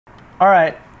All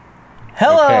right.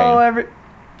 Hello, Okay.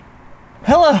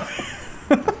 Hello.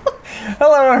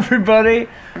 Hello, everybody.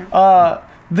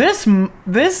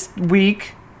 This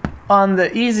week on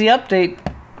the Easy Update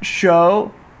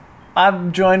show,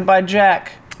 I'm joined by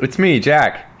Jack. It's me,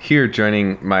 Jack, here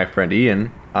joining my friend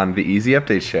Ian on the Easy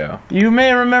Update show. You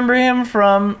may remember him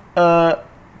from the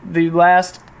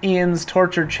last Ian's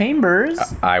Torture Chambers.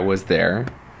 I was there.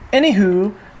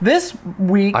 Anywho, this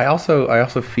week... I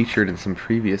also featured in some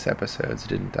previous episodes,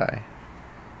 didn't I?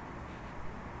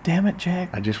 Damn it, Jack.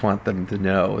 I just want them to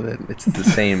know that it's the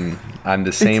same. I'm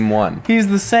the same one. He's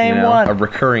the same You know, one. a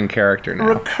recurring character now.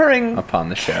 Recurring... upon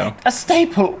the show. A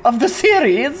staple of the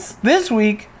series. This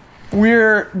week,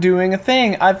 we're doing a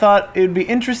thing. I thought it would be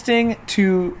interesting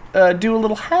to do a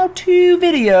little how-to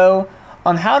video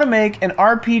on how to make an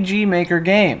RPG Maker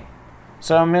game.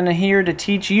 So I'm here to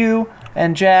teach you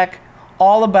and Jack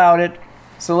all about it.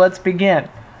 So let's begin.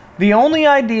 The only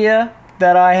idea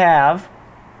that I have,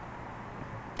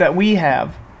 that we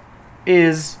have,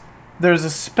 is there's a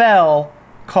spell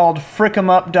called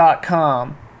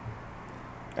frickemup.com.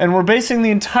 And we're basing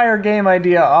the entire game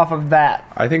idea off of that.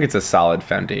 I think it's a solid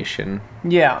foundation.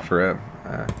 Yeah. For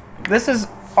This is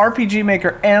RPG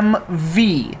Maker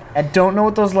MV. I don't know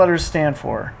what those letters stand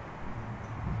for.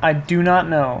 I do not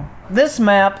know. This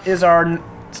map is our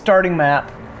starting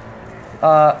map.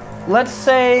 Let's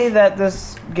say that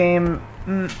this game,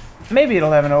 maybe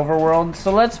it'll have an overworld.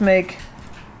 So let's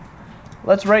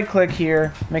right click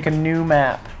here, make a new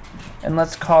map, and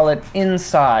let's call it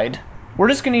Inside. We're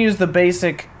just going to use the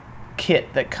basic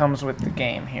kit that comes with the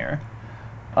game here.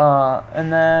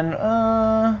 And then,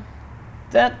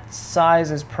 that size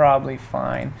is probably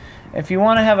fine. If you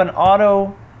want to have it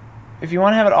auto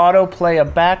play a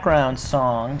background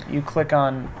song, you click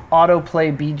on auto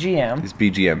play BGM. It's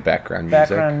BGM background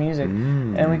music.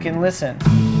 And we can listen.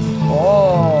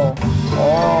 Oh,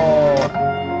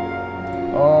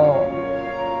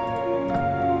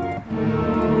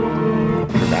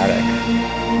 Dramatic.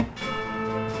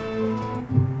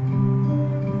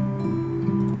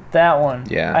 that one.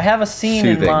 Yeah. I have a scene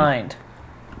in Soothing. mind,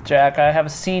 Jack. I have a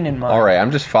scene in mind. All right,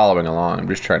 I'm just following along. I'm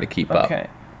just trying to keep up. Okay.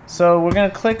 So we're gonna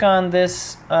click on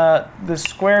this the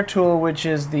square tool, which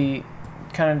is the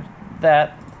kind of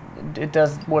that it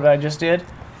does what I just did,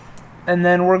 and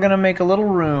then we're gonna make a little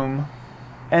room,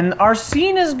 and our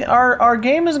scene is our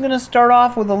game is gonna start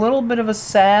off with a little bit of a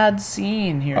sad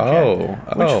scene here.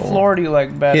 Jack. Which floor do you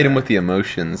like better? Hit him with the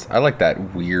emotions. I like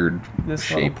that weird this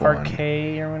shape little one.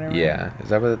 parquet or whatever. Yeah, is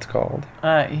that what it's called?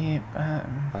 Yeah,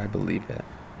 I believe it.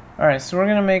 all right, so we're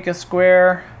gonna make a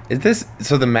square. Is this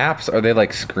so? The maps, are they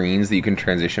like screens that you can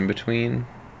transition between?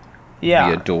 Yeah.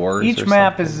 Via doors. Each or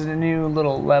map something? is a new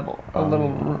little level, a little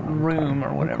room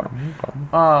or whatever.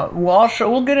 Okay.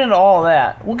 We'll get into all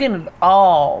that. We'll get into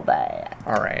all that.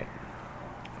 All right.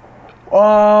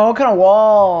 What kind of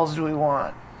walls do we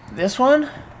want? This one?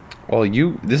 Well,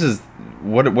 this is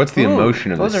what's the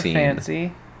emotion of the those scene? are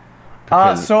fancy.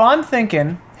 Because- So I'm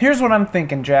thinking. Here's what I'm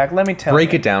thinking, Jack. Let me tell you.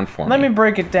 Break it down for me. Let me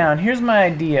break it down. Here's my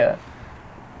idea.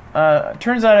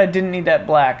 Turns out I didn't need that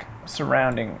black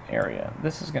surrounding area.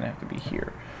 This is gonna have to be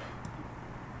here.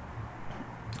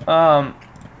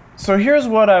 So here's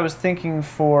what I was thinking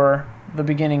for the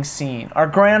beginning scene. Our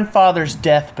grandfather's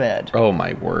deathbed. Oh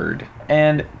my word!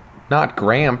 And Not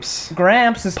Gramps.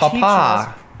 Gramps is teaching us.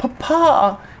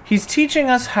 Papa. He's teaching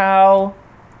us how.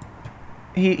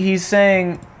 He's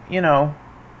saying, you know,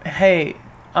 hey,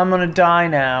 I'm gonna die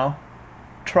now.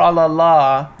 Tra la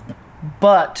la.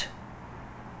 But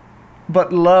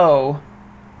lo.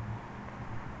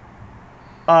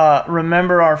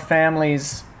 Remember our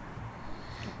family's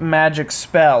magic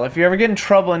spell. If you ever get in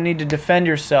trouble and need to defend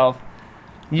yourself,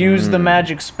 use the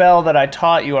magic spell that I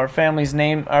taught you. Our family's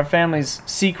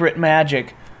secret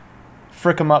magic.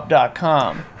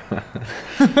 frickemup.com.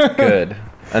 Good.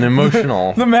 An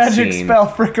emotional. The magic scene. spell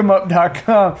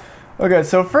frickemup.com. Okay,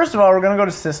 so first of all, we're gonna go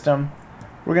to system.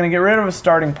 We're gonna get rid of a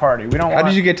starting party. We don't How want.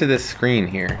 did you get to this screen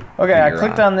here? Okay, that I you're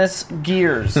clicked on this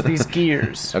gears. These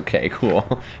gears. Okay,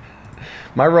 cool.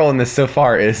 My role in this so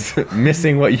far is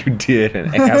missing what you did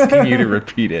and asking you to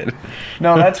repeat it.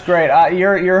 No, that's great.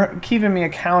 You're keeping me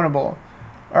accountable.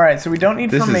 All right, so we don't need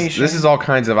formation. This is all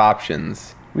kinds of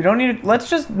options. We don't need. Let's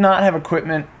just not have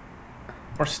equipment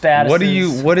or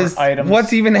statuses. What is items?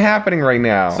 what's even happening right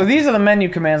now? So these are the menu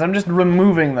commands. I'm just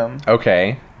removing them.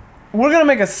 Okay. We're gonna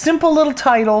make a simple little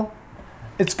title.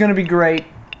 It's gonna be great.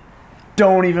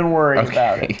 Don't even worry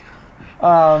about it.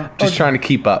 Just trying to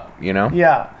keep up, you know?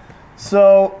 Yeah.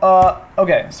 So,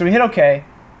 okay. So we hit OK.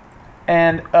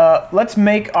 And let's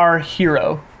make our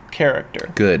hero.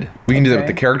 character. Good. We can do that with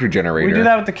the character generator. We do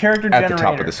that with the character generator. At the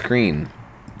top of the screen.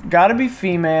 Gotta be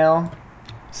female.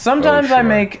 Sometimes I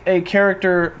make a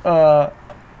character,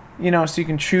 you know, so you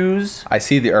can choose. I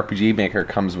see the RPG Maker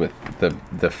comes with the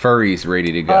furries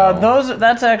ready to go.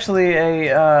 That's actually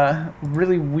a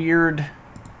really weird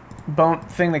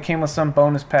thing that came with some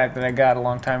bonus pack that I got a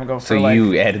long time ago. So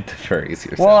you added the furries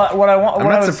yourself. Well, what I want. I'm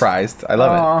not surprised. I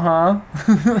love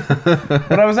it.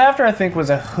 What I was after, I think, was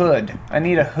a hood. I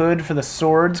need a hood for the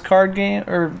Swords card game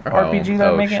or RPG that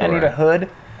I'm making. Sure. I need a hood,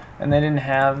 and they didn't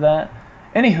have that.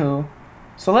 Anywho,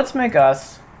 so let's make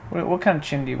us. What kind of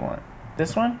chin do you want?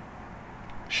 This one?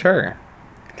 Sure.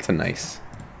 It's a nice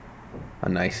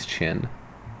chin.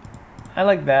 I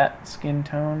like that skin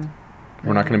tone.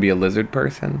 We're not going to be a lizard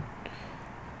person.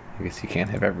 I guess you can't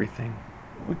have everything.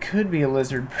 We could be a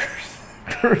lizard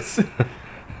person.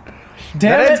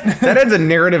 Damn it! That adds a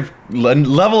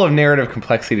level of narrative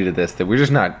complexity to this that we're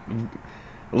just not.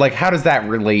 Like, how does that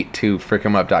relate to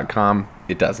frickemup.com?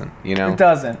 It doesn't, you know? It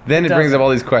doesn't. Then it brings up all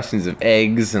these questions of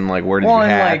eggs and, like, where did you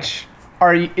hatch?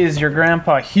 Like, is your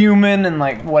grandpa human and,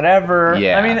 like, whatever?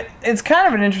 Yeah. I mean, it's kind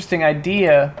of an interesting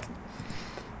idea.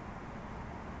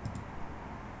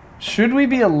 Should we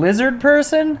be a lizard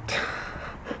person?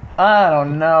 I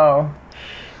don't know.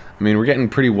 I mean, we're getting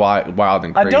pretty wild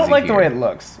and crazy. I don't like the way it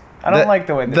looks. I don't like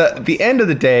the way this looks. The end of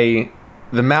the day,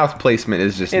 the mouth placement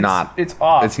is just not... It's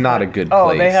off. It's not a good place.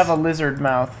 Oh, they have a lizard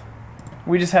mouth.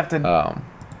 We just have to... Oh.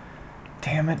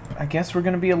 Damn it. I guess we're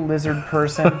going to be a lizard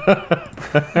person.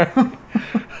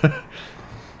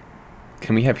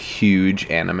 Can we have huge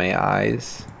anime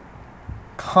eyes?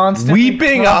 Constantly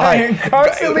weeping crying,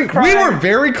 constantly crying. We were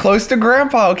very close to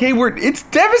Grandpa. Okay, it's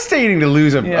devastating to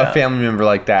lose a family member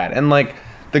like that. And like,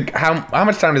 how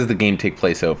much time does the game take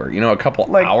place over? You know, a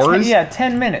couple hours.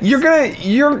 10 minutes.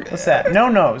 What's that? No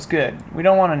nose, good. We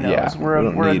don't want a nose. Yeah,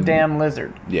 we're a damn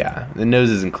lizard. Yeah, the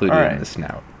nose is included in the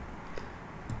snout.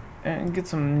 And get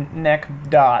some neck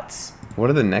dots. What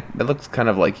are the neck? That looks kind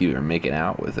of like you are making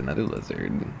out with another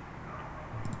lizard.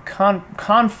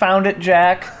 Confound it,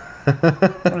 Jack.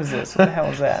 What is this? What the hell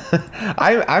is that?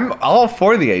 I'm all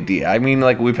for the idea. I mean,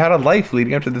 like, we've had a life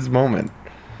leading up to this moment.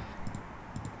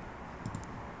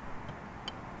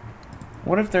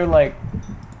 What if they're, like,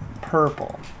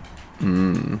 purple?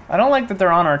 I don't like that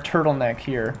they're on our turtleneck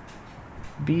here.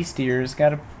 Beast ears.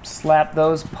 Gotta slap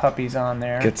those puppies on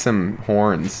there. Get some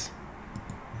horns.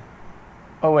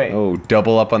 Oh, wait. Oh,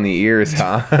 double up on the ears,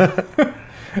 huh?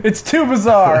 It's too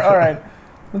bizarre. All right.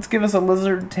 Let's give us a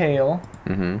lizard tail.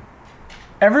 Mm-hmm.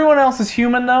 Everyone else is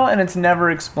human, though, and it's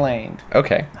never explained.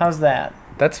 Okay. How's that?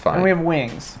 That's fine. And we have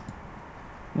wings.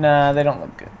 Nah, they don't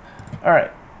look good. All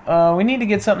right. We need to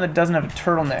get something that doesn't have a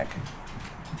turtleneck.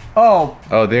 Oh.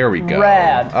 Oh, there we go.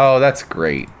 Rad. Oh, that's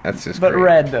great. That's just great. But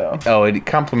red, though. Oh, it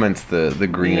complements the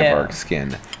green of our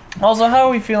skin. Also, how are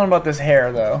we feeling about this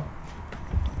hair, though?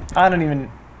 I don't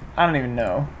even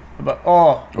know.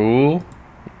 Ooh.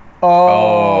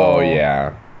 Oh,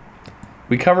 yeah.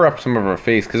 We cover up some of our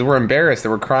face because we're embarrassed that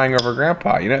we're crying over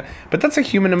Grandpa, you know? But that's a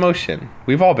human emotion.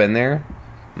 We've all been there.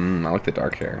 I like the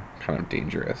dark hair. Kind of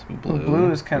dangerous. Blue. The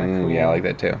blue is kind of cool. Yeah, I like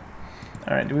that too.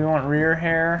 All right, do we want rear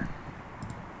hair?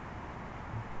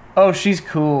 Oh, she's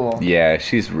cool. Yeah,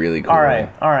 she's really cool. All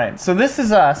right. So this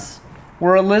is us.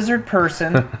 We're a lizard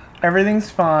person. Everything's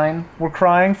fine. We're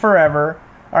crying forever.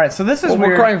 All right, so this is weird.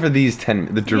 We're crying for the duration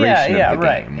of the game. Yeah,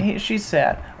 right. She's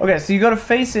sad. Okay, so you go to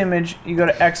face image, you go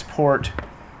to export,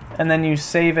 and then you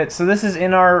save it. So this is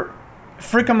in our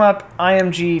Frickemup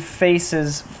IMG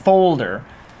Faces folder.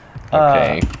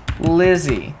 Okay.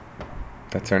 Lizzie.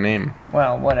 That's her name.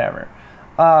 Well, whatever.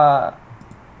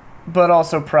 But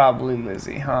also probably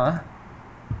Lizzie, huh?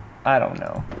 I don't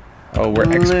know. Oh,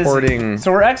 we're exporting...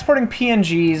 So we're exporting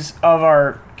PNGs of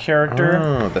our character.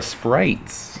 Oh, the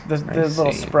sprites. The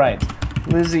little sprites.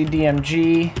 Lizzie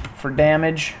DMG for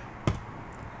damage.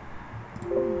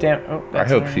 I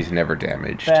hope she's never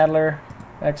damaged. Battler.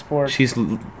 Export. She's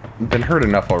been hurt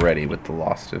enough already with the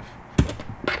loss of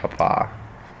Papa.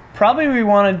 Probably we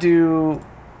want to do...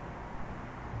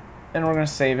 And we're going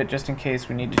to save it just in case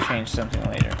we need to change something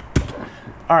later.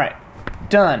 Alright.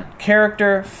 Done.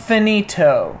 Character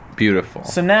finito. Beautiful.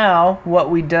 So now what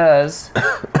we does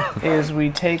is we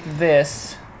take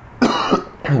this.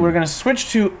 We're going to switch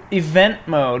to event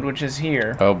mode, which is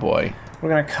here. Oh boy. We're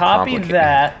going to copy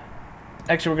that.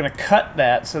 Actually, we're going to cut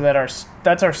that so that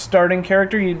that's our starting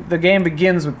character. The game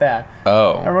begins with that.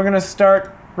 Oh. And we're going to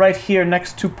start right here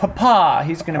next to Papa.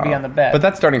 He's going to be on the bed. But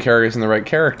that starting character isn't the right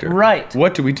character. Right.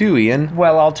 What do we do, Ian?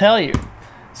 Well, I'll tell you.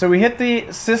 So we hit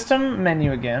the system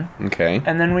menu again. Okay.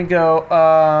 And then we go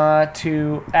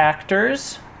to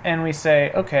actors. and we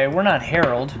say, okay, we're not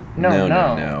Harold.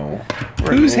 No.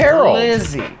 We're Who's Harold?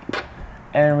 Lizzie.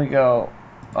 And we go,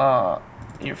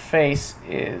 your face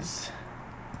is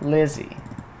Lizzie,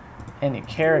 and your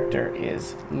character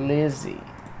is Lizzie,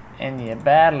 and your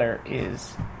battler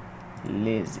is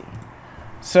Lizzie.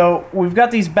 So we've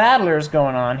got these battlers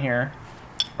going on here.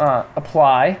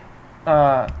 Apply.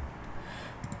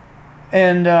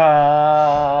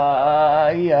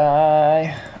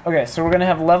 Okay, so we're going to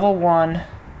have level 1.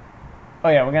 Oh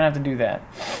yeah, we're going to have to do that.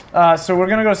 So we're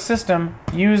going to go System,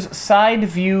 use Side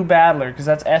View Battler, because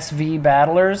that's SV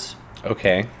Battlers.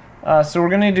 Okay. So we're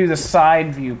going to do the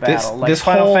Side View Battle, like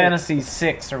Final Fantasy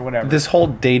 6 or whatever. This whole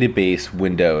database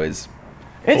window is...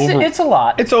 It's a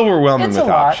lot. It's overwhelming with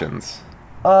options.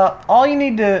 All you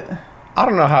need to... I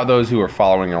don't know how those who are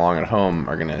following along at home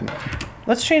are going to...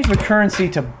 Let's change the currency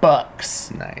to bucks.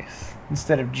 Nice.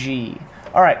 Instead of G.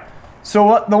 All right.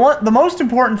 So the most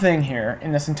important thing here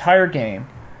in this entire game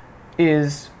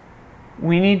is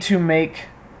we need to make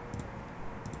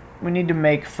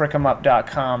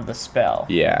frickemup.com the spell.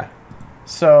 Yeah.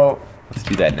 So let's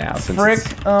do that now.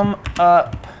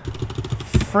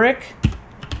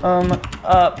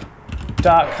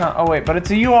 Frickemup.com. Oh wait, but it's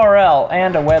a URL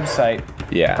and a website.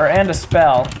 Yeah. And a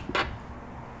spell.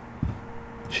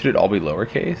 Should it all be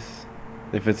lowercase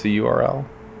if it's a URL?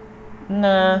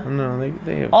 Nah. No,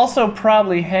 they have... Also,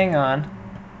 probably, hang on.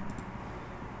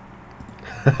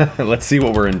 Let's see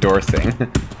what we're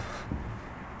endorsing.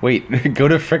 Wait, go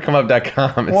to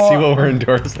frickemup.com and see what we're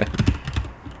endorsing.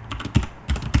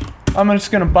 I'm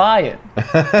just gonna buy it.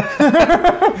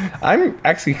 I'm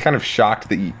actually kind of shocked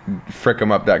that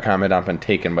frickemup.com had not been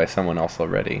taken by someone else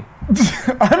already.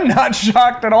 I'm not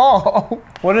shocked at all.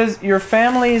 What is your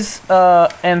family's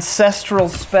ancestral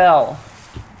spell?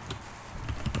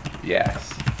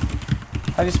 Yes.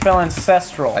 How do you spell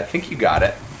ancestral? I think you got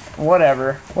it.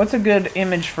 Whatever. What's a good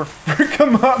image for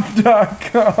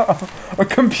frickemup.com? A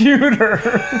computer.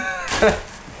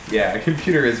 Yeah, a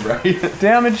computer is right.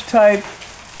 Damage type,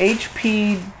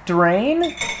 HP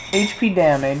drain, HP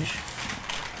damage,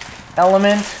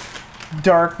 element,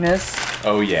 darkness.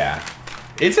 Oh yeah.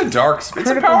 It's a dark spell. It's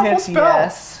a Critical powerful hits, spell.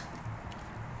 yes.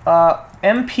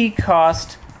 MP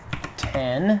cost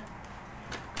 10.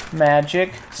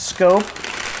 Magic. Scope.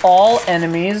 All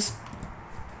enemies.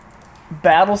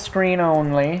 Battle screen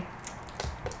only.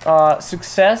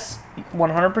 Success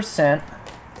 100%.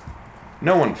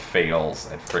 No one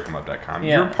fails at frickemup.com.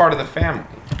 Yeah. You're part of the family.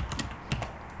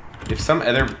 If some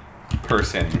other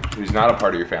person who's not a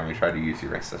part of your family tried to use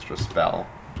your ancestral spell,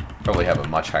 probably have a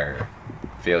much higher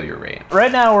failure rate.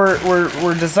 Right now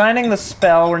we're designing the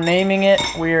spell, we're naming it,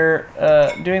 we're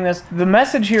doing this. The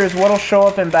message here is what'll show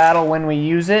up in battle when we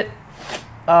use it.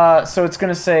 So it's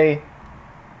gonna say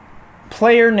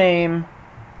player name.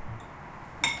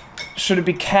 Should it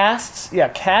be casts? Yeah,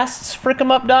 casts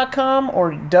frickemup.com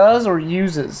or does or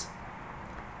uses?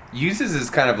 Uses is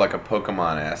kind of like a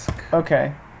Pokemon-esque.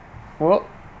 Okay. Well,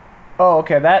 oh,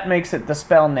 okay, that makes it the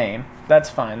spell name. That's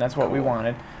fine, that's what we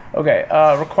wanted. Okay,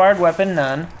 required weapon,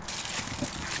 none.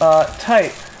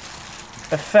 Type.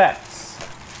 Effects.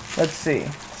 Let's see.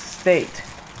 State.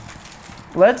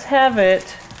 Let's have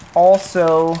it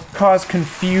also cause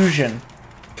confusion.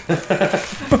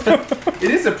 It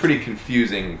is a pretty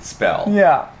confusing spell.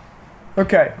 Yeah.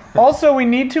 Okay. Also, we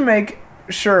need to make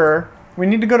sure... We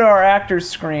need to go to our actors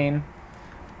screen.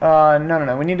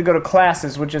 No. We need to go to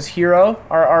classes, which is hero.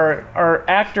 Our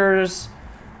actors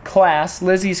class,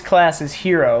 Lizzie's class is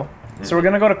hero. So we're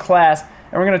going to go to class,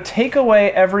 and we're going to take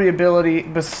away every ability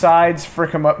besides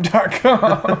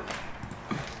frickemup.com.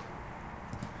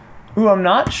 Ooh, I'm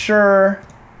not sure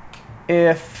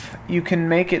if you can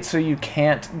make it so you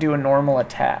can't do a normal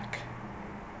attack.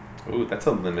 Ooh, that's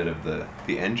a limit of the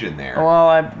engine there.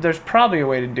 Well, there's probably a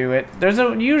way to do it. There's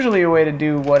usually a way to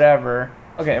do whatever.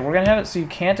 Okay, we're going to have it so you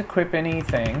can't equip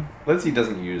anything. Lizzie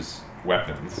doesn't use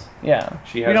weapons. Yeah.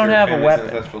 She has we don't her have a family's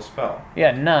weapon. ancestral spell.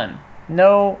 Yeah, none.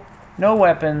 No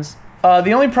weapons.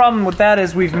 The only problem with that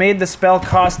is we've made the spell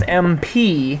cost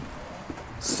MP,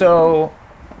 so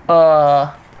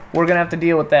we're gonna have to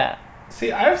deal with that.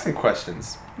 See, I have some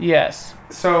questions. Yes.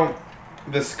 So,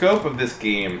 the scope of this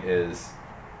game is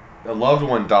a loved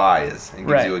one dies and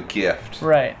gives you a gift.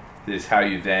 Right. This is how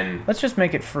you then... Let's just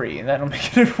make it free. That'll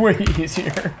make it way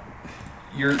easier.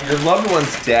 Your loved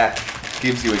one's death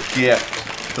gives you a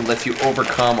gift that lets you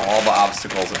overcome all the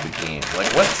obstacles of the game.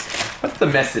 Like, what's the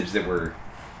message that we're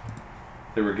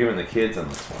giving the kids on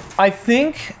this one? I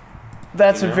think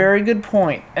that's a very good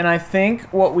point, and I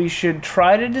think what we should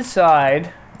try to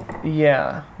decide,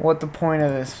 what the point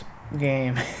of this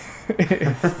game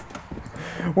is.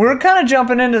 We're kind of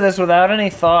jumping into this without any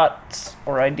thoughts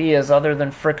or ideas other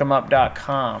than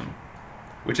frickemup.com.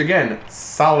 Which again,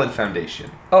 solid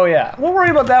foundation. Oh yeah, we'll worry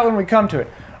about that when we come to it.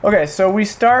 Okay, so we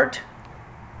start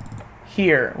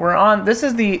here. We're on, this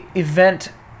is the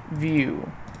event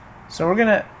view. So we're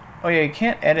gonna, oh yeah, you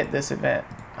can't edit this event.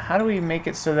 How do we make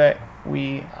it so that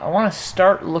I want to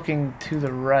start looking to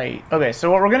the right. Okay,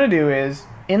 so what we're gonna do is,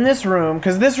 in this room,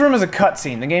 because this room is a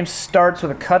cutscene. The game starts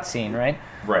with a cutscene, right?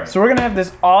 Right. So we're gonna have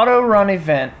this auto run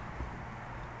event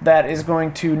that is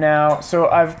going to now, so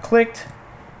I've clicked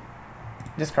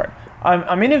discard.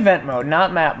 I'm in event mode,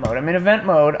 not map mode. I'm in event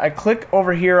mode. I click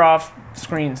over here off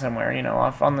screen somewhere, you know,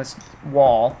 off on this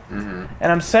wall. And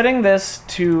I'm setting this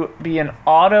to be an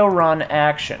auto run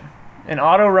action, an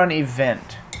auto run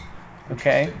event.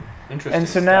 Okay? Interesting And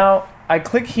so stuff. now I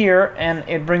click here and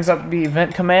it brings up the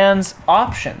event commands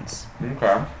options.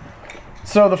 Okay.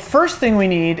 So the first thing we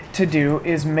need to do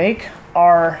is make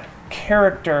our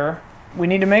character, we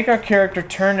need to make our character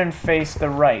turn and face the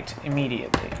right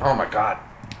immediately. Oh my god.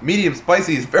 Medium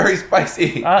spicy is very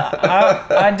spicy.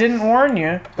 I didn't warn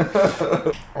you.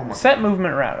 Oh my Set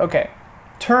movement route. Okay.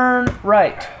 Turn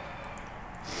right.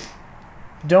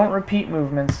 Don't repeat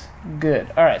movements. Good.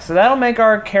 Alright, so that'll make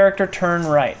our character turn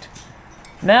right.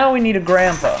 Now we need a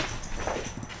grandpa.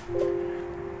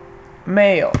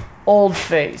 Male. Old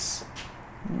face.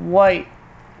 White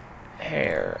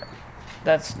hair.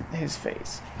 That's his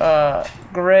face.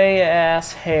 Gray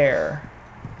ass hair.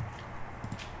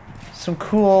 Some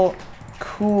cool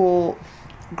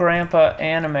grandpa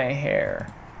anime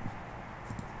hair.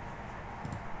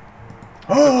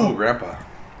 That's a cool grandpa.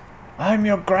 I'm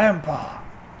your grandpa.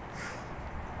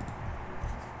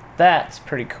 That's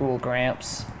pretty cool,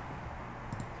 Gramps.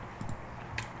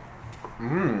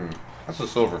 That's a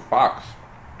silver fox.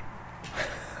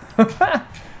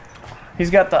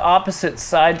 He's got the opposite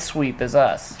side sweep as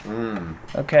us.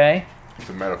 Okay? It's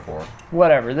a metaphor.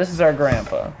 Whatever, this is our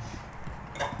grandpa.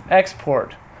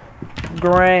 Export.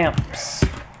 Gramps.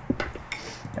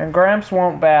 And Gramps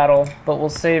won't battle, but we'll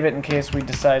save it in case we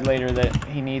decide later that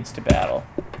he needs to battle.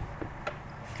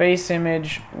 Face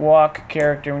image, walk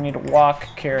character. We need a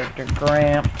walk character.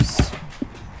 Gramps.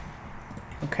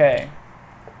 Okay.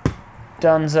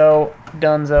 Dunzo.com.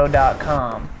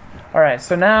 Alright,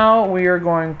 so now we are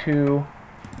going to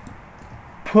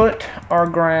put our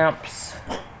Gramps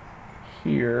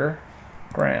here.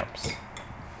 Gramps.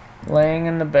 Laying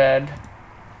in the bed.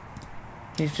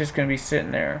 He's just going to be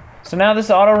sitting there. So now this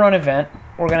auto run event,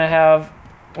 we're going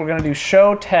to do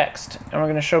show text, and we're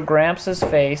going to show Gramps'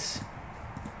 face.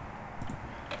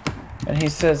 And he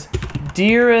says,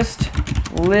 "Dearest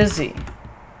Lizzie,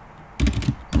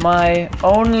 my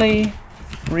only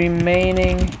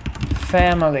remaining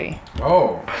family."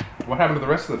 Oh, what happened to the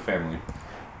rest of the family?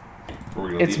 Or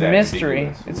we're gonna It's leave that mystery.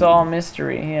 ambiguous? It's all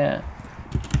mystery, yeah.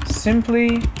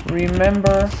 Simply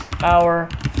remember our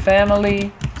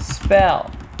family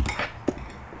spell.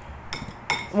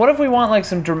 What if we want like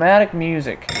some dramatic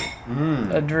music?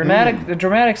 A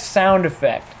dramatic sound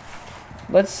effect.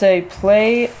 Let's say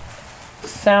play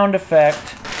sound effect.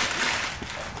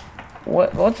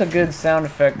 What's a good sound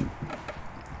effect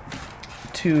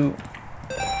to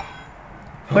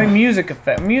play music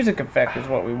effect? Music effect is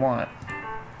what we want.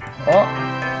 Oh.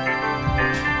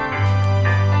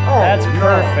 That's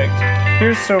perfect.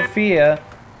 Here's Sophia.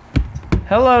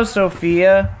 Hello,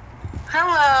 Sophia.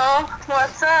 Hello,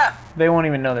 what's up? They won't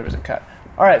even know there was a cut.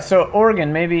 Alright, so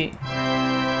Oregon, maybe...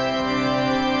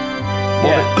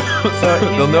 Yeah. So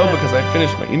They'll know because I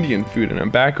finished my Indian food and I'm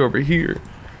back over here.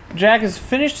 Jack has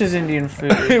finished his Indian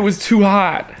food. It was too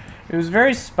hot. It was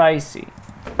very spicy.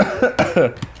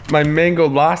 My mango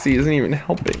lassi isn't even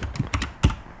helping.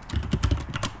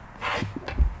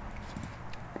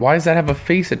 Why does that have a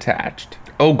face attached?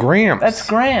 Oh, Gramps. That's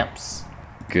Gramps.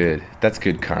 Good. That's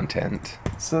good content.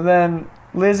 So then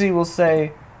Lizzie will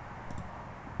say,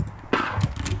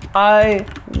 "I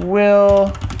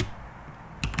will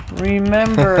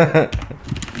remember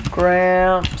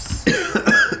Gramps."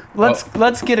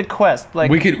 Let's get a quest.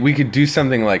 Like We could do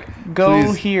something like go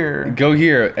please, here. Go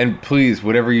here, and please,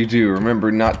 whatever you do,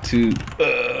 remember not to.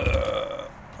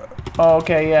 Oh,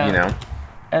 okay, yeah. You know.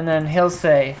 And then he'll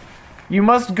say, "You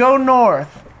must go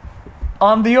north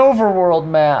on the Overworld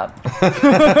Map." Put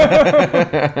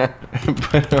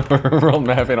Overworld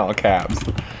Map in all caps.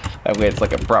 That way, it's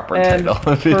like a proper And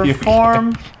title. of video game.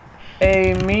 perform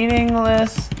a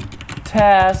meaningless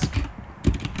task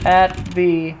at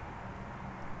the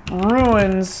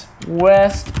ruins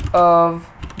west of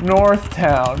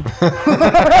Northtown.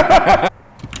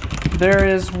 There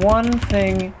is one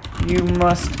thing you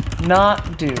must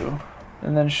not do.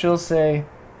 And then she'll say,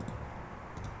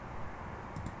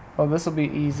 Oh, this will be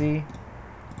easy.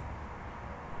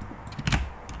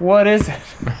 What is it?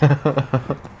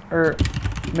 Or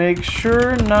make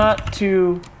sure not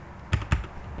to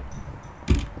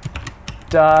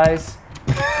dies.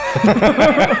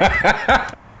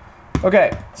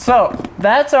 Okay, so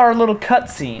that's our little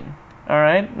cutscene. All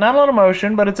right, not a lot of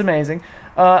motion, but it's amazing.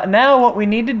 Now what we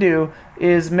need to do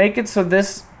is make it so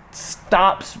this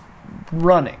stops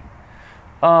running.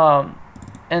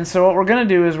 And so what we're gonna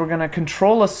do is we're gonna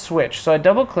control a switch. So I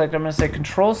double clicked, I'm gonna say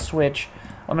control switch,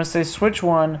 I'm gonna say switch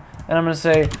 1, and I'm gonna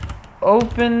say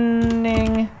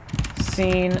opening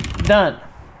scene done.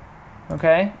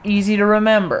 Okay, easy to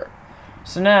remember.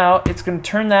 So now it's gonna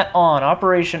turn that on,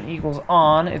 operation equals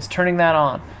on, it's turning that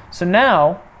on. So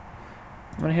now,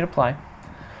 I'm gonna hit apply.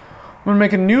 I'm gonna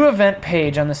make a new event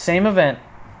page on the same event.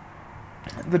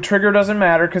 The trigger doesn't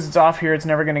matter because it's off here, it's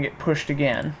never gonna get pushed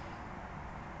again.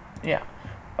 Yeah.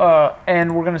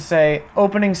 And we're gonna say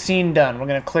opening scene done. We're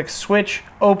gonna click switch,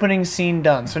 opening scene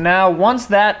done. So now once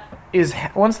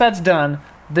that's done,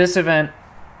 this event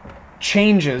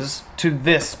changes to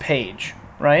this page,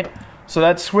 right? So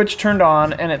that switch turned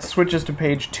on and it switches to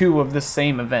page 2 of the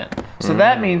same event. So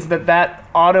that means that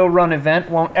auto run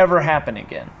event won't ever happen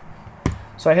again.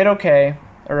 So I hit OK,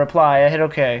 or apply, I hit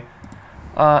OK.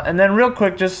 And then real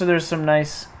quick, just so there's some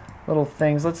nice little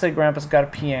things. Let's say Grandpa's got a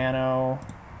piano.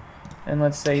 And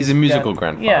let's say he's a musical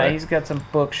grandfather. Yeah, he's got some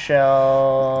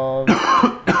bookshelves,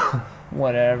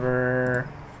 whatever.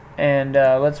 And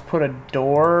let's put a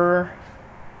door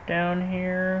down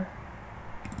here.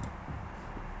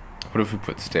 What if we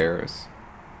put stairs?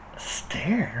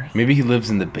 Stairs? Maybe he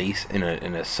lives in the base in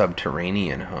a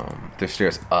subterranean home. There's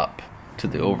stairs up to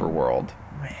the overworld.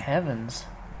 My heavens.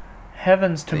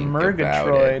 Heavens to Think Murgatroyd. about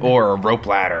it. Or a rope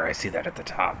ladder. I see that at the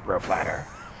top. Rope ladder.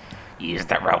 Use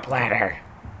the rope ladder.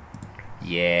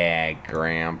 Yeah,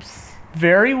 Gramps.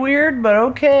 Very weird, but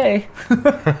okay.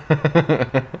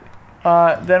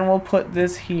 Then we'll put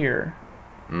this here.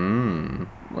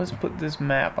 Let's put this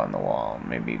map on the wall.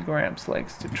 Maybe Gramps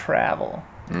likes to travel.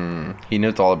 He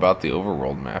knows all about the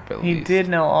overworld map, at least. He did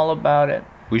know all about it.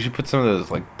 We should put some of those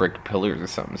like brick pillars or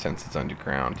something since it's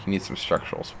underground. He needs some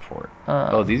structural support.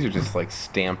 Oh, these are just like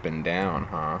stamping down,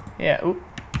 huh? Yeah. Oop.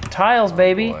 Tiles,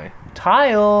 baby. Boy.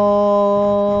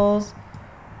 Tiles.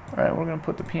 Alright, we're going to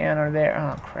put the piano there.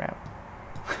 Oh, crap.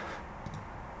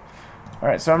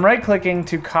 Alright, so I'm right-clicking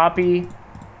to copy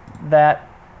that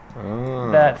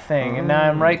thing. And now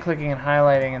I'm right-clicking and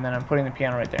highlighting, and then I'm putting the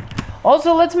piano right there.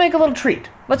 Also, let's make a little treat.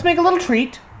 Let's make a little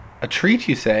treat. A treat,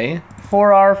 you say?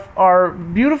 For our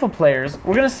beautiful players.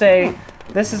 We're going to say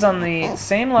this is on the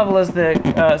same level as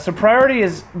the... so priority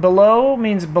is below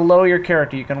means below your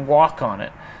character. You can walk on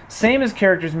it. Same as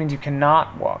characters means you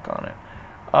cannot walk on it.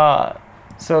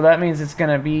 So that means it's going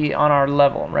to be on our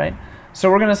level, right? So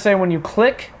we're going to say when you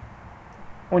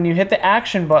hit the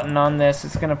action button on this,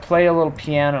 it's going to play a little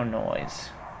piano noise.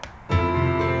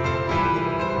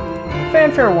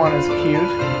 Fanfare 1 is cute.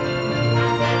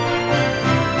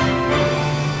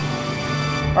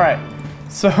 Alright,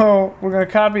 so we're going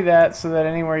to copy that so that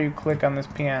anywhere you click on this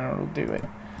piano, it'll do it.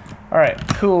 Alright,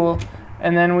 cool.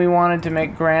 And then we wanted to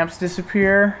make Gramps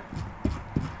disappear.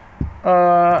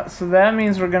 So that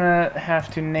means we're gonna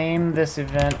have to name this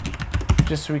event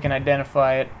just so we can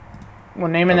identify it. We're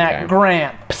naming that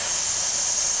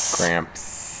Gramps. Gramps.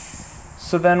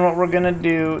 So then what we're gonna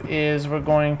do is we're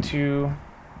going to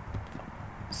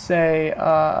say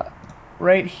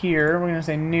right here, we're gonna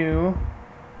say new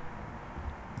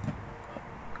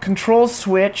control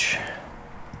switch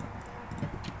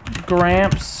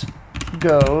Gramps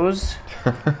goes.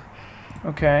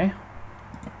 Okay.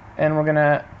 And we're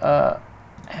gonna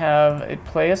have it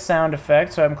play a sound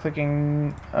effect. So I'm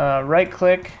clicking right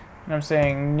click and I'm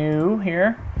saying new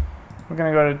here. We're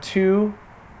gonna go to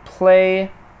play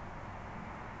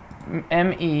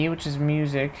ME, which is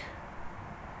music.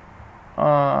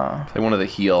 Play one of the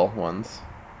heal ones.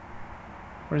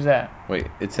 Where's that? Wait,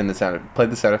 it's in the sound. Play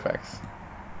the sound effects.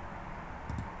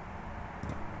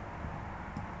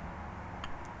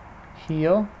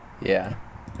 Heal. Yeah.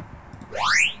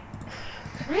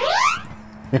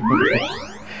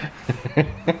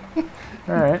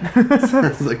 Alright.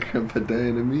 Sounds like Grandpa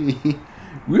dying to me.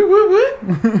 Woo woo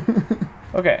woo.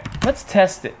 Okay, let's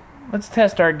test it. Let's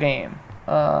test our game.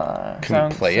 Can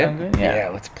we play it? Good? Yeah.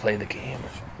 Let's play the game.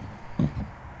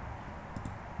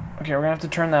 Okay, we're gonna have to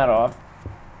turn that off.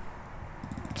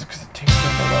 Just because it takes so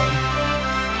long.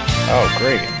 Oh,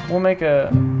 great. We'll make a...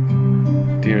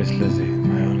 Dearest Lizzie,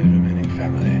 my only remaining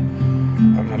family.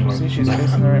 I'm not alone. See, she's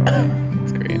facing the right way.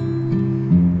 That's great.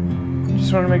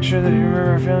 Just want to make sure that you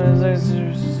remember our feelings.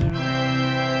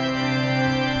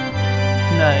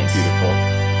 Nice. Beautiful.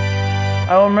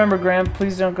 I will remember, Graham.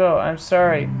 Please don't go. I'm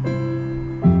sorry.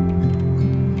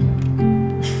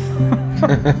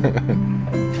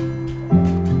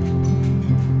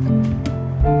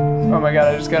 Oh my god,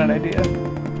 I just got an idea.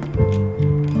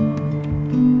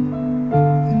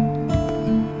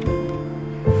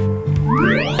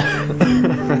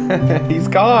 He's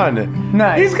gone.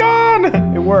 Nice. He's gone.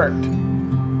 It worked.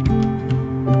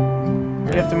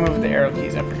 You have to move the arrow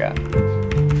keys, I forgot.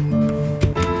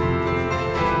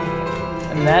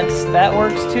 And that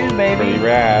works too, baby. Pretty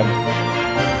rad.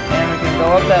 And we can go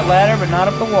up that ladder, but not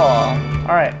up the wall.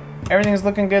 Alright, everything's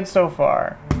looking good so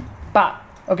far. Bop.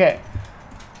 Okay.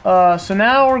 So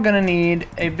now we're gonna need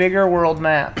a bigger world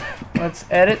map. Let's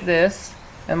edit this,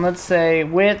 and let's say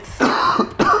width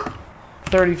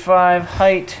 35,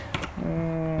 height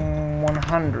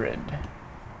 100.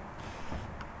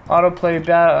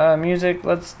 Autoplay music.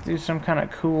 Let's do some kind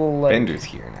of cool. Like, Bender's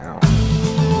here now.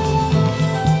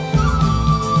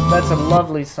 that's a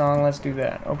lovely song. Let's do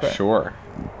that. Okay. Sure.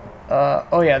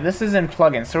 Oh yeah, this is in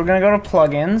plugins. So we're gonna go to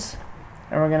plugins,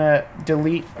 and we're gonna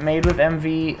delete made with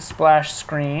MV splash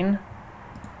screen.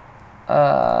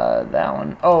 That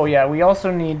one. Oh yeah, we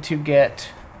also need to get.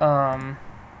 We're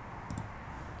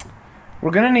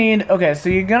gonna need. Okay, so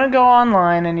you're gonna go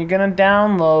online and you're gonna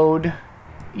download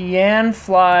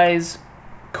Yanfly's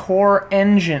core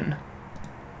engine.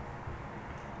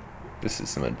 This is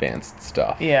some advanced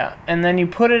stuff. Yeah, and then you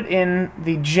put it in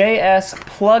the JS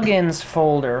plugins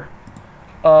folder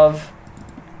of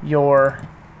your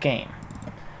game.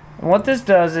 And what this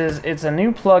does is it's a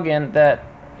new plugin that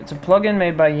it's a plugin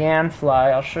made by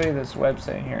Yanfly. I'll show you this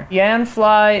website here.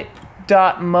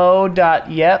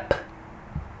 Yanfly.mo.yep.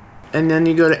 And then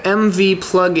you go to MV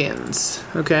plugins,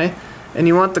 okay? And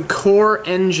you want the core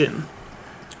engine.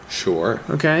 Sure.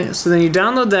 Okay, so then you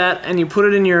download that and you put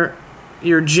it in your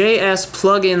JS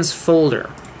plugins folder,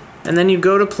 and then you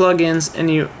go to plugins and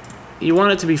you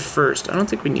want it to be first. I don't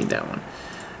think we need that one.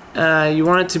 You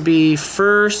want it to be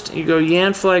first. You go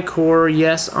Yanfly core,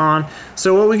 yes on.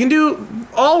 So what we can do,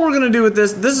 all we're gonna do with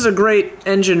this is a great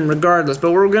engine regardless.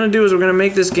 But what we're gonna do is we're gonna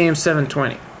make this game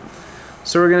 720.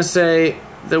 So we're gonna say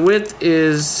the width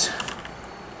is,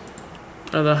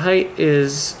 the height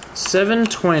is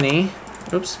 720.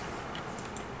 Oops.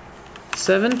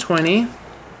 720.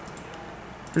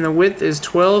 And the width is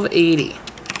 1280.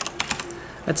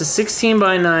 That's a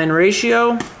 16:9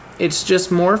 ratio. It's just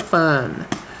more fun.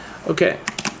 Okay,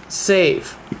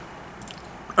 save.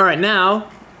 Alright, now,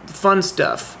 the fun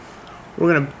stuff.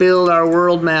 We're gonna build our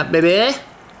world map, baby.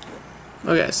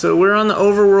 Okay, so we're on the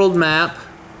Overworld Map.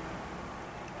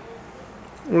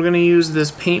 We're gonna use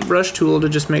this paintbrush tool to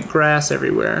just make grass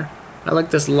everywhere. I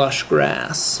like this lush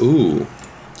grass. Ooh,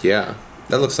 yeah.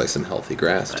 That looks like some healthy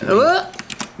grass to me.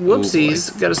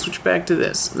 Whoopsies, gotta switch back to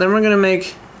this. Then we're gonna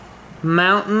make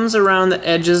mountains around the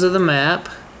edges of the map.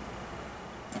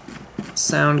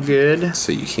 Sound good.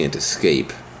 So you can't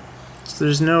escape. So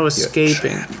there's no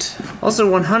escaping. Trapped. Also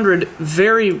 100,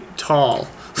 very tall.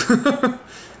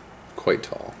 Quite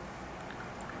tall.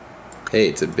 Hey,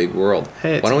 it's a big world.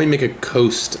 Hey, why don't we make a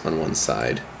coast on one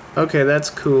side? Okay,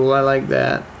 that's cool, I like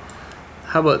that.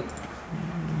 How about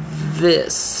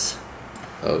this?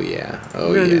 Oh yeah,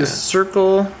 We're gonna do the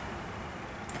circle.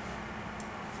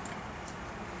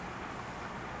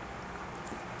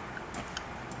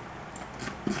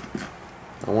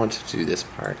 I want to do this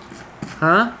part.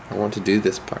 Huh? I want to do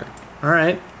this part.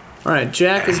 Alright. Alright,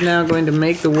 Jack is now going to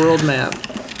make the world map.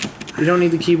 You don't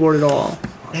need the keyboard at all.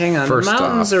 Hang on, First the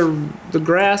mountains off, are... The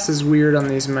grass is weird on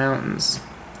these mountains.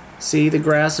 See, the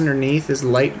grass underneath is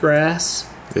light grass.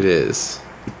 it is.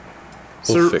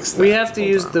 We'll So fix that. we have to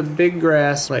Hold use on. the big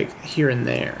grass like here and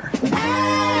there.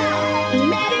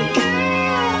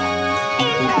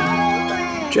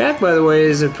 Jack, by the way,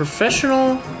 is a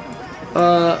professional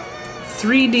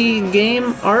 3D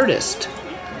game artist.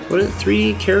 What is it?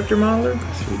 3D character modeler?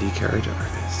 3D character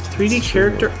artist. 3D That's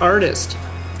character true. artist.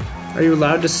 Are you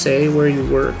allowed to say where you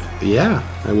work? Yeah,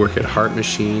 I work at Heart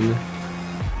Machine.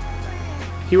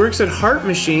 He works at Heart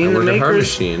Machine, I the work at Heart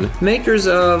makers, Machine. makers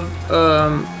of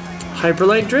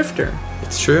Hyperlight Drifter.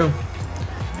 It's true.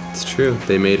 It's true.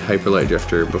 They made Hyperlight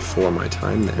Drifter before my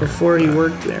time there. Before he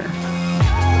worked there.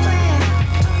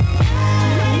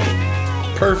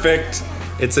 Perfect.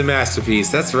 It's a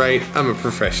masterpiece. That's right. I'm a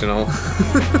professional.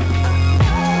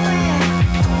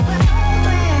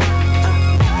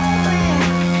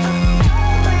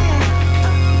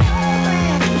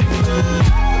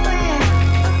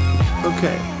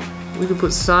 Okay. We could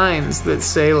put signs that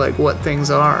say like what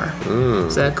things are.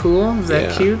 Is that cool? Is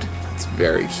that Yeah. cute? It's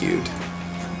very cute.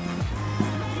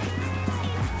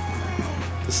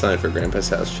 The sign for Grandpa's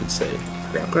house should say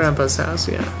Grandpa's house,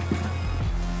 yeah.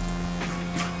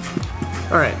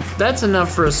 Alright, that's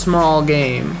enough for a small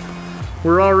game.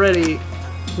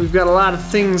 We've got a lot of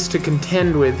things to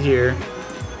contend with here.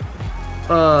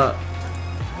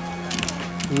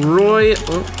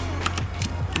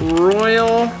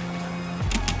 Royal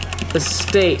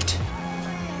Estate.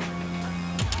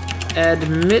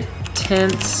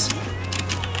 Admittance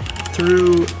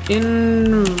through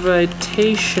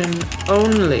invitation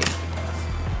only.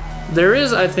 There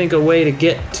is, I think, a way to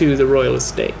get to the Royal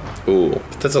Estate. Ooh,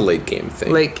 that's a late game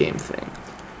thing. Late game thing.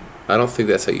 I don't think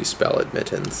that's how you spell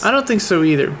admittance. I don't think so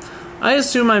either. I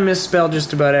assume I misspelled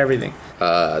just about everything.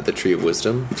 The Tree of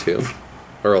Wisdom, too.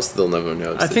 Or else they'll never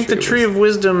know it's I think the Tree of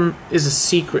Wisdom is a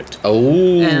secret.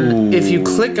 Oh. And if you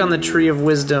click on the Tree of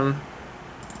Wisdom,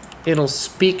 it'll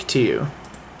speak to you.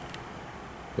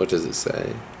 What does it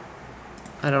say?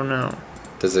 I don't know.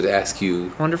 Does it ask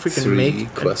you I wonder if we can make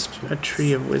a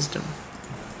Tree of Wisdom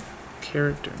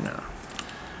character now.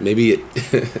 Maybe it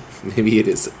maybe it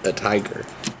is a tiger.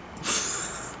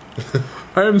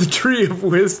 I am the Tree of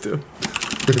Wisdom.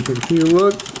 You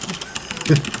look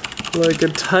like a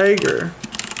tiger.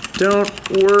 Don't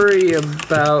worry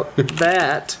about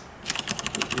that.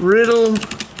 Riddle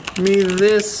me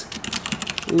this,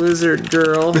 lizard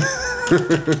girl.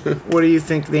 What do you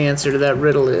think the answer to that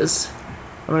riddle is?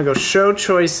 I'm gonna go show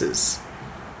choices.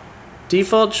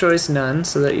 Default choice none,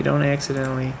 so that you don't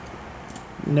accidentally...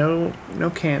 No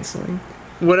canceling.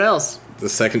 What else? The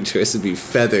second choice would be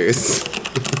feathers.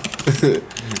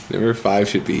 Number 5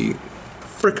 should be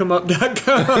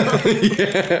frickemup.com.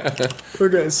 yeah.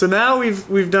 Okay, so now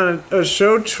we've done a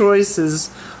show choices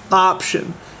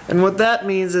option. And what that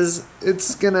means is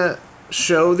it's gonna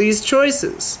show these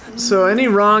choices. So any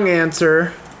wrong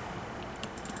answer,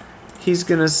 he's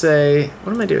gonna say,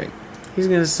 what am I doing? He's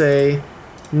gonna say,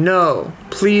 no,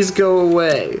 please go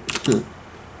away.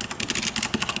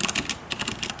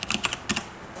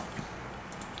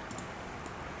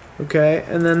 Okay,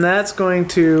 and then that's going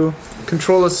to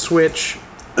control a switch.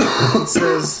 It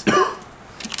says,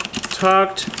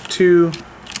 talked to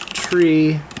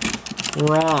tree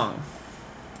wrong.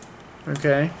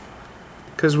 Okay?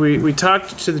 Because we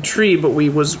talked to the tree, but we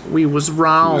was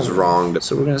wrong. It was wrong.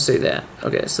 So we're going to say that.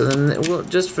 Okay, so then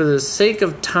just for the sake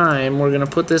of time, we're going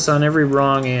to put this on every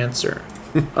wrong answer.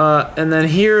 And then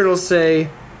here it'll say,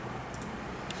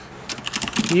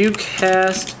 you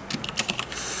cast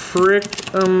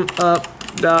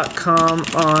frickemup.com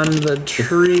on the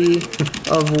Tree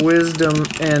of Wisdom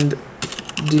and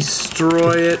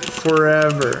destroy it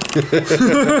forever.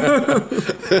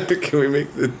 Can we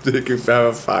make have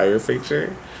a fire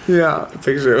picture? Yeah. A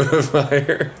picture of a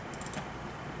fire.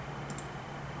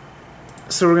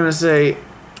 So we're gonna say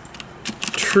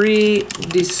tree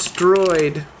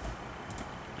destroyed.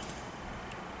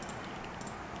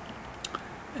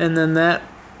 And then that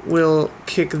will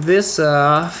kick this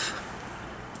off.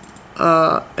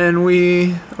 And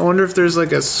I wonder if there's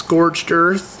like a scorched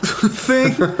earth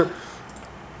thing.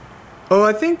 Oh,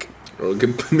 I think... Or we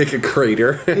can make a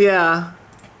crater. Yeah.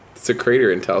 It's a crater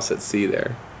in Talset Sea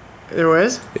there. There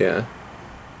was? Yeah.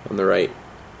 On the right.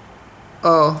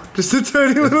 Oh, just a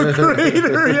tiny little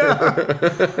crater, yeah.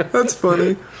 That's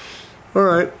funny.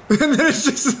 Alright. And then it's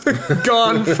just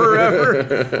gone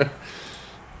forever.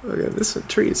 Okay, this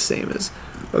tree is same as...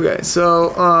 Okay, so,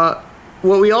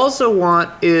 what we also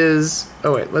want is...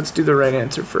 Oh, wait, let's do the right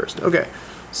answer first. Okay,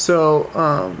 so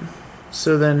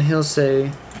then he'll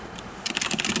say...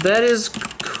 That is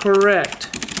correct.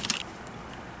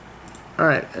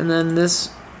 Alright, and then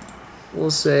this will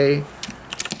say...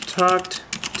 Talked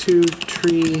to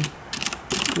tree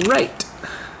right.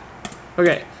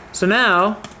 Okay, so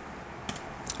now...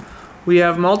 We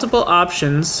have multiple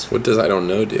options. What does I don't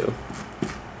know do?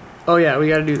 Oh yeah, we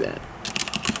gotta do that.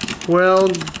 Well,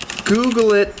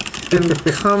 Google it and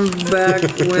come back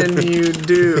when you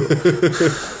do.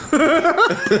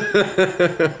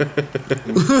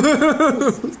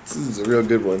 This is a real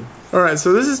good one. Alright,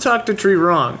 so this is talk to tree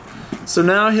wrong. So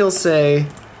now he'll say...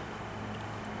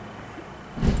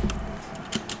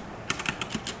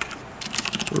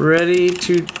 Ready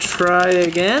to try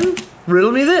again?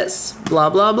 Riddle me this.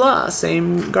 Blah, blah, blah.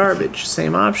 Same garbage.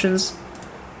 Same options.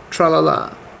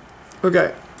 Tra-la-la.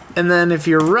 Okay. And then if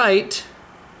you're right...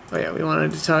 Oh yeah, we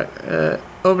wanted to talk...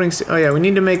 opening... Oh yeah, we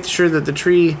need to make sure that the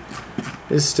tree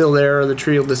is still there or the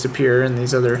tree will disappear and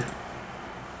these other...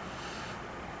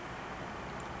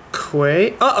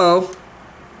 Quay... Uh-oh.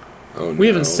 Oh no. We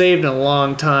haven't saved in a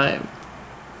long time.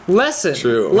 Lesson.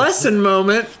 True. Lesson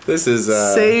moment. This is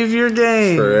Save your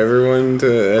game. for everyone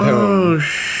to at home. Oh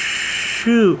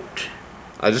shoot.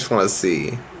 I just want to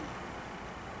see.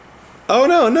 Oh,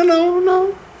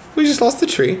 no. We just lost the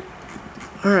tree.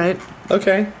 All right.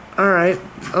 Okay. All right.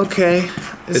 Okay.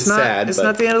 It's sad, It's but-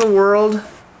 not the end of the world.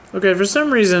 Okay, for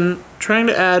some reason, trying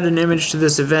to add an image to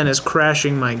this event is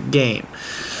crashing my game.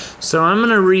 So I'm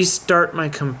gonna restart my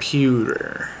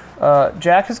computer.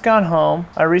 Jack has gone home.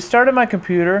 I restarted my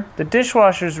computer. The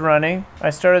dishwasher's running. I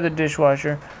started the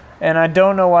dishwasher. And I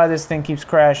don't know why this thing keeps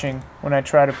crashing when I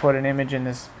try to put an image in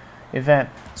this event.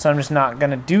 So I'm just not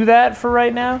gonna do that for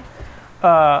right now.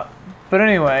 But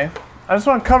anyway, I just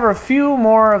want to cover a few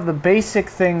more of the basic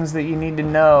things that you need to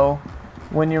know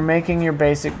when you're making your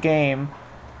basic game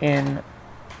in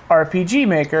RPG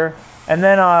Maker, and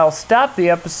then I'll stop the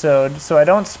episode so I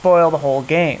don't spoil the whole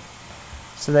game,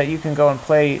 so that you can go and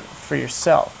play for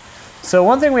yourself. So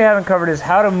one thing we haven't covered is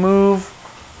how to move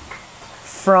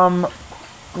from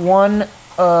one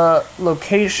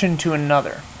location to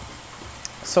another.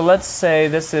 So let's say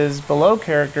this is below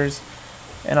characters,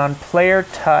 and on player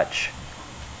touch,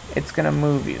 it's going to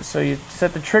move you. So you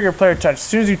set the trigger player touch. As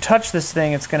soon as you touch this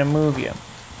thing, it's going to move you.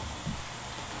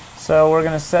 So we're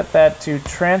going to set that to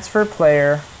transfer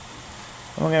player.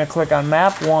 And we're going to click on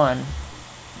map 1.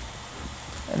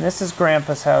 And this is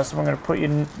Grandpa's house. And we're going to put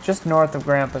you just north of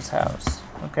Grandpa's house.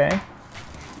 Okay?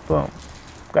 Boom.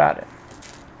 Got it.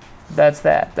 That's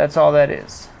that. That's all that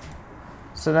is.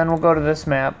 So then we'll go to this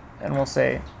map and we'll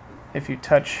say if you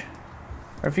touch,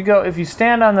 or if you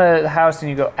stand on the house and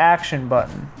you go action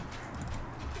button,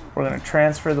 we're going to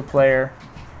transfer the player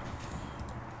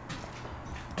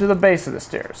to the base of the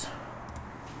stairs.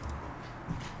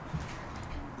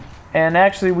 And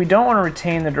actually, we don't want to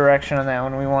retain the direction on that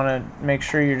one. We want to make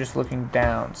sure you're just looking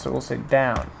down. So we'll say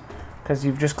down, because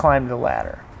you've just climbed the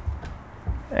ladder.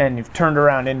 And you've turned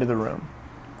around into the room.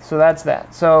 So that's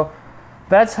that. So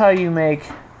that's how you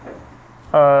make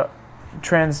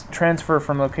transfer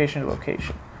from location to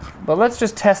location. But let's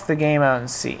just test the game out and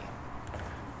see.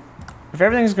 If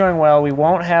everything's going well, we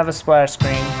won't have a splash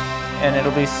screen, and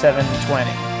it'll be 720.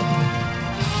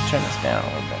 Turn this down a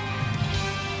little bit.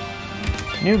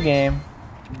 New game.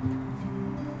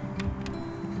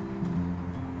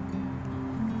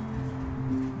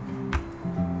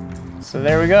 So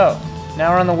there we go.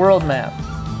 Now we're on the world map.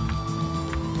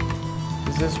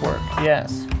 Does this work?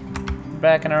 Yes.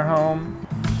 Back in our home.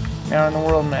 Now we're on the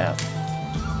world map.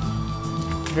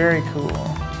 Very cool.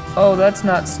 Oh, that's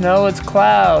not snow, it's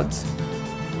clouds.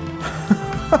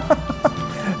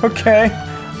 Okay,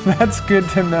 that's good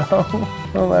to know.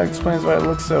 Well, that explains why it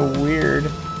looks so weird.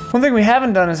 One thing we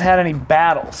haven't done is had any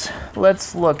battles.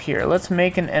 Let's look here. Let's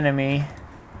make an enemy,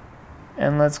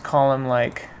 and let's call him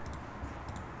like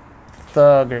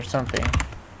Thug or something.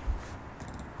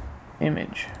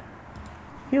 Image.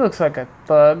 He looks like a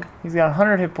thug. He's got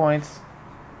 100 hit points.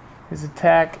 His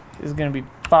attack is going to be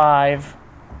 5.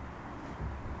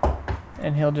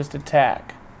 And he'll just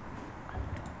attack.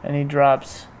 And he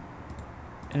drops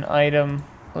an item.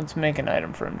 Let's make an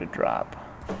item for him to drop.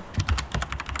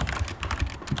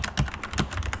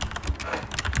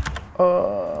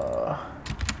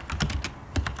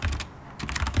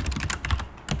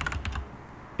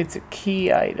 It's a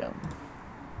key item.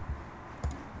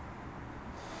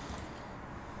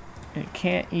 And you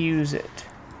can't use it.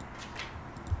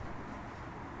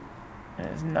 And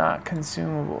it's not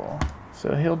consumable.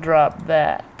 So he'll drop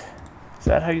that. Is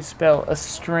that how you spell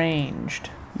estranged?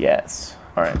 Yes.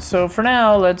 Alright, so for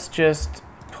now, let's just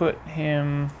put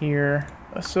him here.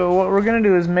 So what we're going to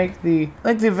do is make the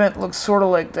event look sort of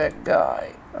like that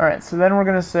guy. Alright, so then we're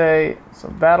going to say, so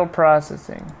battle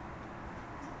processing.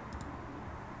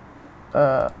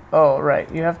 Oh, right,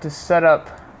 you have to set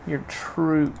up your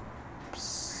troops.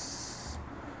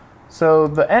 So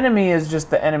the enemy is just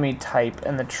the enemy type,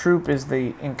 and the troop is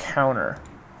the encounter.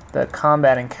 The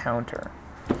combat encounter.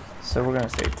 So we're going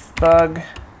to say thug.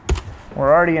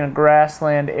 We're already in a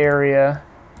grassland area.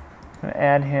 I'm going to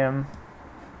add him.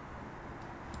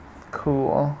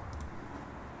 Cool.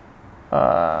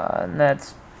 And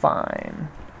that's fine.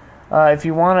 If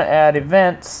you want to add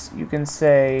events, you can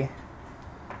say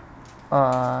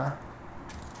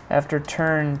after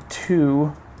turn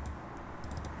 2,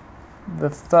 the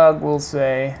thug will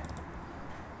say,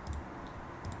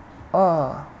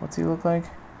 what's he look like?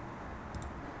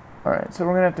 Alright, so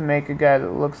we're going to have to make a guy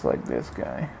that looks like this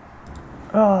guy.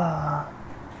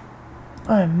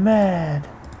 I'm mad.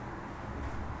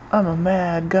 I'm a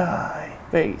mad guy.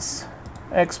 Base.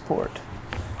 Export.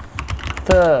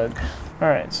 Thug.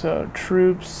 Alright, so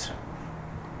troops.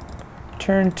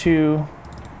 Turn 2.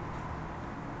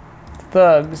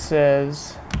 Thug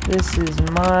says, this is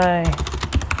my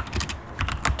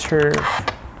turf.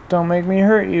 Don't make me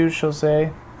hurt you, she'll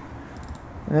say.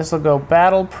 And this will go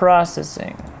battle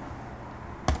processing.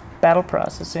 battle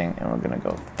processing, and we're gonna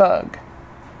go thug.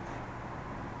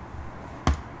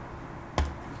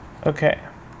 Okay,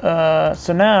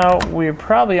 so now we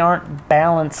probably aren't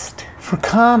balanced for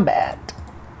combat.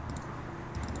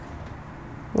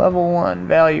 Level 1,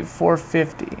 value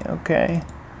 450, okay.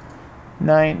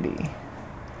 90.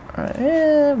 Alright,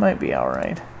 it might be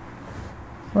alright.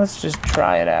 Let's just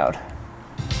try it out.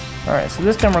 Alright, so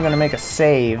this time we're going to make a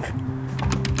save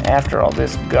after all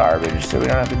this garbage so we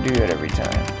don't have to do it every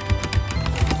time.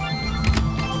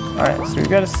 Alright, so we've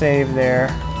got a save there.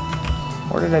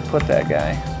 Where did I put that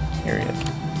guy? Here he is.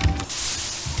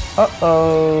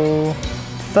 Uh-oh.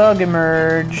 Thug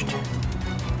emerged.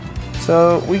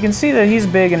 So we can see that he's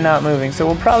big and not moving, so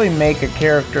we'll probably make a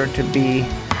character to be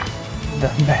the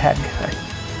bad guy.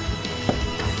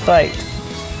 Fight.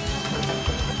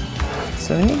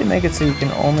 So we need to make it so you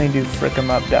can only do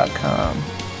frickemup.com.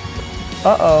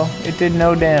 Uh-oh, it did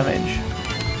no damage.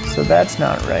 So that's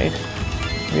not right.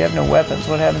 We have no weapons.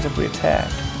 What happens if we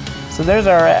attack? So there's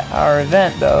our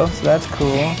event though, so that's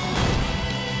cool.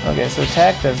 Okay, so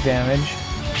attack does damage.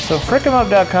 So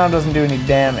frickemup.com doesn't do any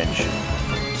damage.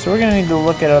 So we're gonna need to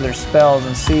look at other spells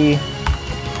and see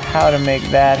how to make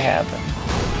that happen.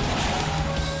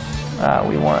 Ah,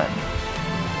 we won.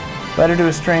 Letter to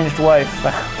Estranged Wife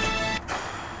found.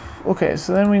 Okay,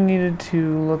 so then we needed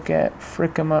to look at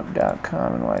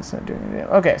frickemup.com and why it's not doing anything.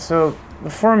 Okay, so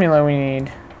the formula we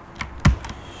need,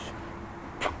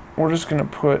 we're just gonna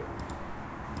put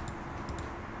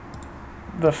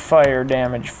the fire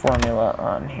damage formula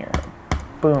on here.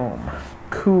 Boom.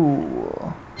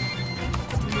 Cool.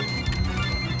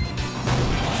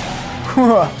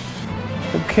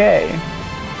 Okay.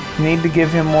 Need to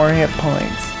give him more hit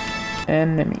points.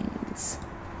 Enemies.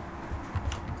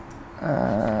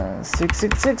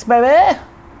 666, baby!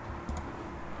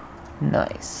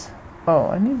 Nice. Oh,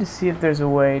 I need to see if there's a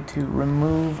way to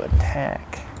remove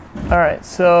attack. Alright,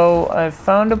 so I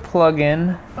found a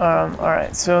plugin.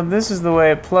 Alright, so this is the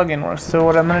way a plugin works. So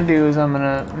what I'm going to do is I'm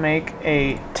going to make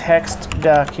a text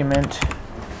document.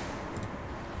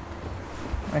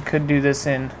 I could do this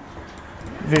in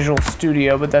Visual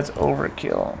Studio, but that's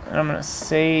overkill. And I'm going to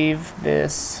save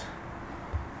this.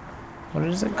 What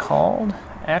is it called?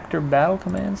 Actor Battle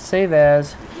Commands? Save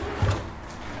as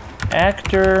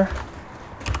Actor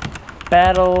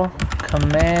Battle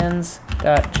Commands.js.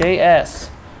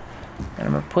 And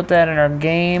I'm going to put that in our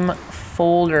game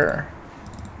folder.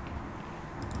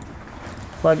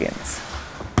 Plugins.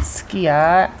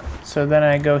 Skiat. So then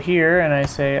I go here and I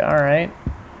say, alright,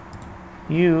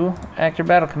 you, Actor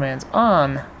Battle Commands,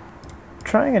 on. I'm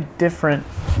trying a different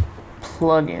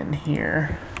plugin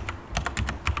here.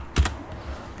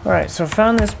 Alright, so I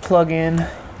found this plugin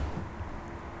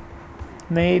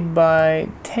made by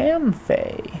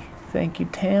Tamfay. Thank you,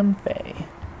 Tamfay.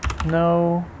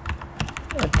 No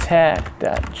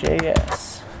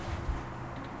attack.js.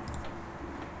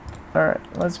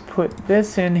 Alright, let's put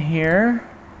this in here.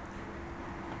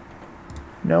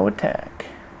 No attack.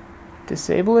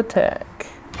 Disable attack.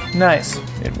 Nice,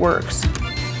 it works.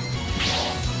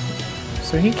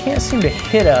 So he can't seem to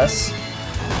hit us,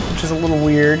 which is a little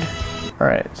weird.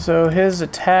 Alright, so his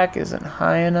attack isn't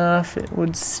high enough, it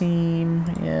would seem.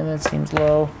 Yeah, that seems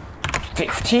low.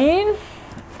 15?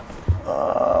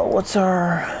 What's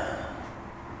our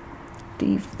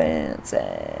defense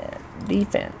at?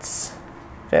 Defense.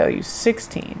 Value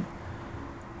 16.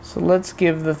 So let's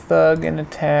give the thug an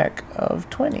attack of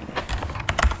 20.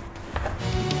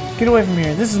 Get away from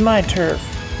here. This is my turf.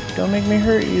 Don't make me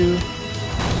hurt you.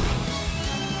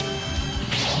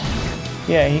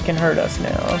 Yeah, he can hurt us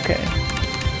now. Okay.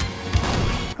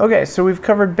 Okay, so we've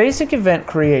covered basic event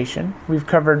creation. We've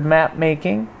covered map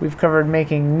making. We've covered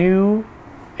making new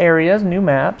areas, new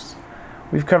maps.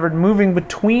 We've covered moving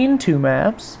between two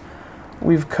maps.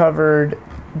 We've covered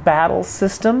battle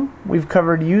system. We've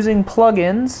covered using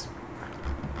plugins.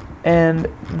 And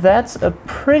that's a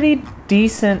pretty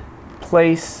decent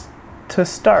place to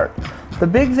start. The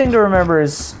big thing to remember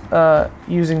is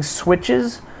using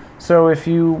switches. So if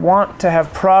you want to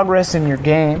have progress in your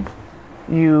game,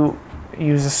 you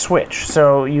use a switch.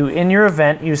 So you, in your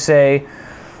event, you say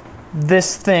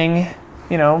this thing,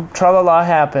 you know, tra-la-la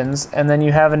happens, and then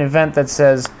you have an event that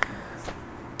says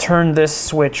turn this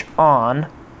switch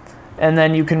on, and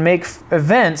then you can make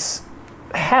events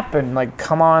happen, like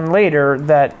come on later,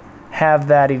 that have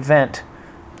that event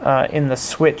in the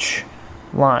switch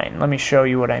line. Let me show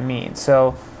you what I mean.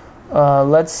 So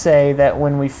let's say that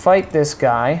when we fight this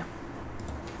guy,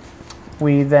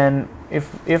 we then,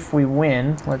 if we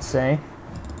win, let's say,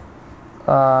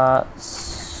 yeah,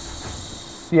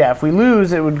 if we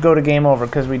lose, it would go to game over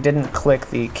because we didn't click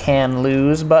the can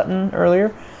lose button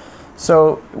earlier.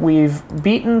 So we've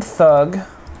beaten Thug.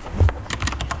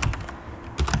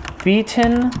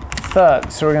 Beaten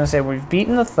Thug. So we're gonna say we've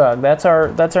beaten the Thug. That's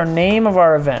our name of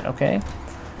our event, okay?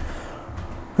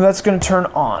 That's gonna turn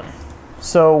on.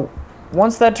 So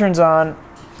once that turns on,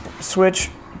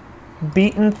 switch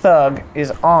beaten Thug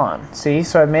is on. See?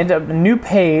 So I made a new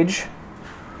page.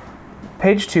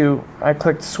 Page 2, I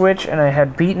clicked switch and I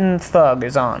had beaten Thug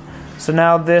is on. So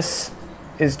now this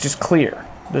is just clear.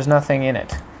 There's nothing in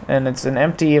it. And it's an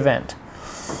empty event.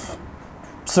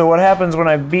 So what happens when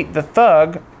I beat the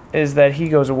Thug is that he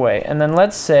goes away. And then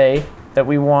let's say that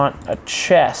we want a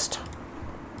chest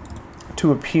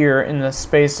to appear in the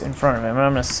space in front of him. And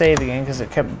I'm going to save again because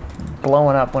it kept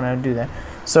blowing up when I would do that.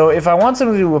 So if I want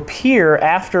something to appear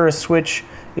after a switch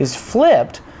is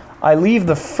flipped, I leave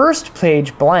the first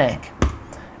page blank.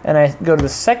 And I go to the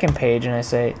second page and I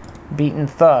say, beaten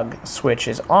Thug switch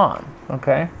is on.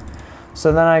 Okay?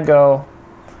 So then I go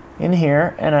in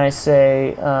here and I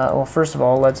say, well, first of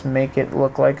all, let's make it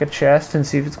look like a chest and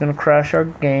see if it's going to crash our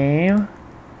game.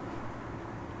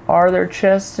 Are there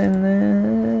chests in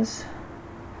this?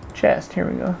 Chest, here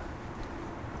we go.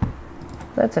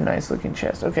 That's a nice looking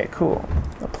chest. Okay, cool.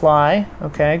 Apply.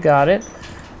 Okay, got it.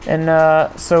 And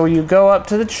so you go up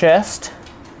to the chest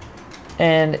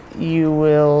and you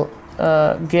will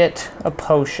get a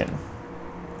potion.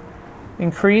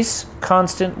 Increase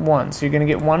constant 1. So you're going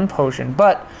to get 1 potion.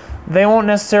 But they won't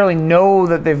necessarily know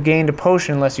that they've gained a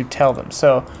potion unless you tell them.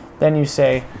 So then you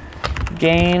say,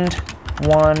 gained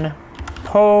 1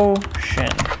 potion.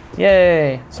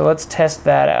 Yay! So let's test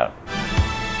that out.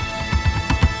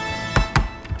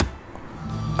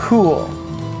 Cool.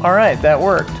 Alright, that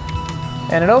worked.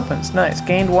 And it opens. Nice.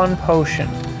 Gained 1 potion.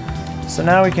 So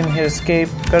now we can hit escape,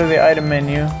 go to the item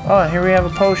menu. Oh, here we have a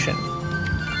potion.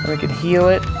 And we can heal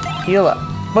it. Heal up.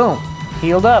 Boom.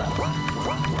 Healed up.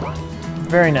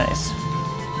 Very nice.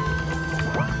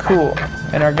 Cool.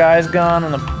 And our guy's gone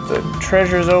and the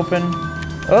treasure's open.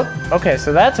 Oh, okay,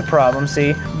 so that's a problem.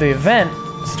 See, the event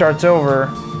starts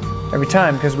over every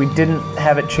time because we didn't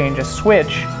have it change a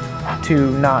switch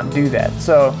to not do that.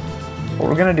 So what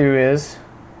we're going to do is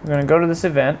we're going to go to this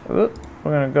event. We're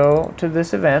going to go to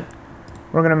this event.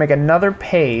 We're going to make another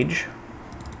page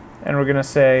and we're going to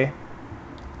say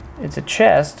it's a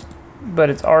chest, but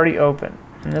it's already open.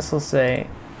 And this will say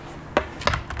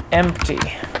empty.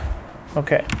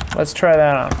 Okay, let's try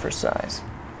that on for size.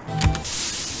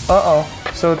 Uh-oh,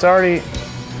 so it's already...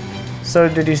 So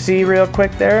did you see real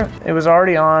quick there? It was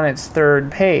already on its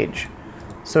 3rd page.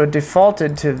 So it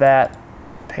defaulted to that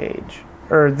page.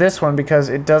 Or this one because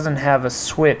it doesn't have a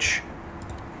switch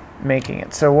making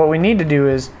it. So what we need to do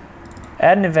is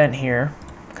add an event here.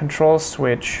 Control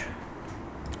switch.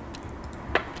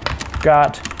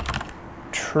 Got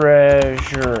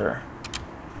treasure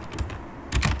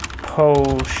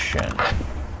potion.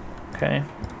 Okay.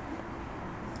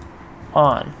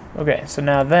 On. Okay, so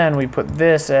now then we put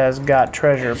this as got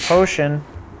treasure potion.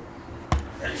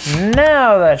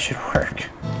 Now that should work.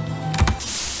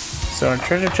 So our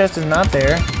treasure chest is not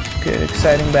there. Good,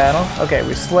 exciting battle. Okay,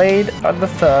 we slayed the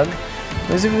Thug.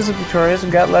 Lizzie was victorious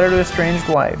and got letter to a estranged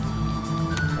wife.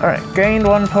 Alright, gained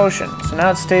 1 potion. So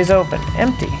now it stays open.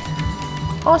 Empty.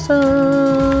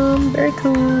 Awesome! Very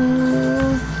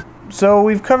cool. So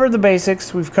we've covered the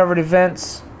basics. We've covered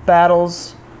events,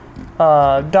 battles,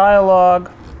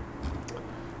 dialogue,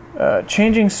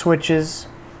 changing switches,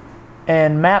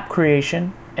 and map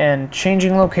creation, and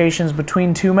changing locations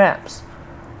between 2 maps.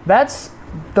 That's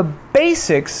the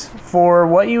basics for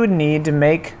what you would need to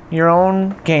make your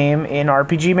own game in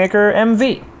RPG Maker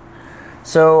MV.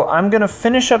 So I'm going to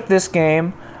finish up this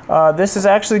game. This is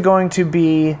actually going to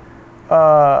be...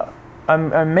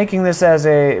 I'm making this as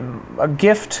a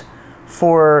gift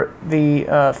for the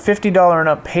 $50 and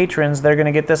up patrons. They're going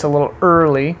to get this a little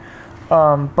early.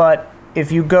 But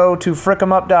if you go to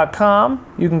frickemup.com,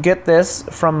 you can get this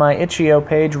from my itch.io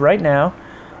page right now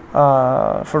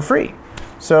for free.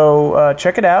 So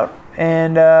check it out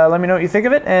and let me know what you think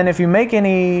of it. And if you make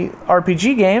any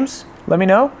RPG games, let me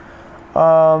know.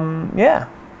 Yeah.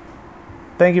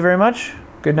 Thank you very much.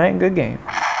 Good night and good game.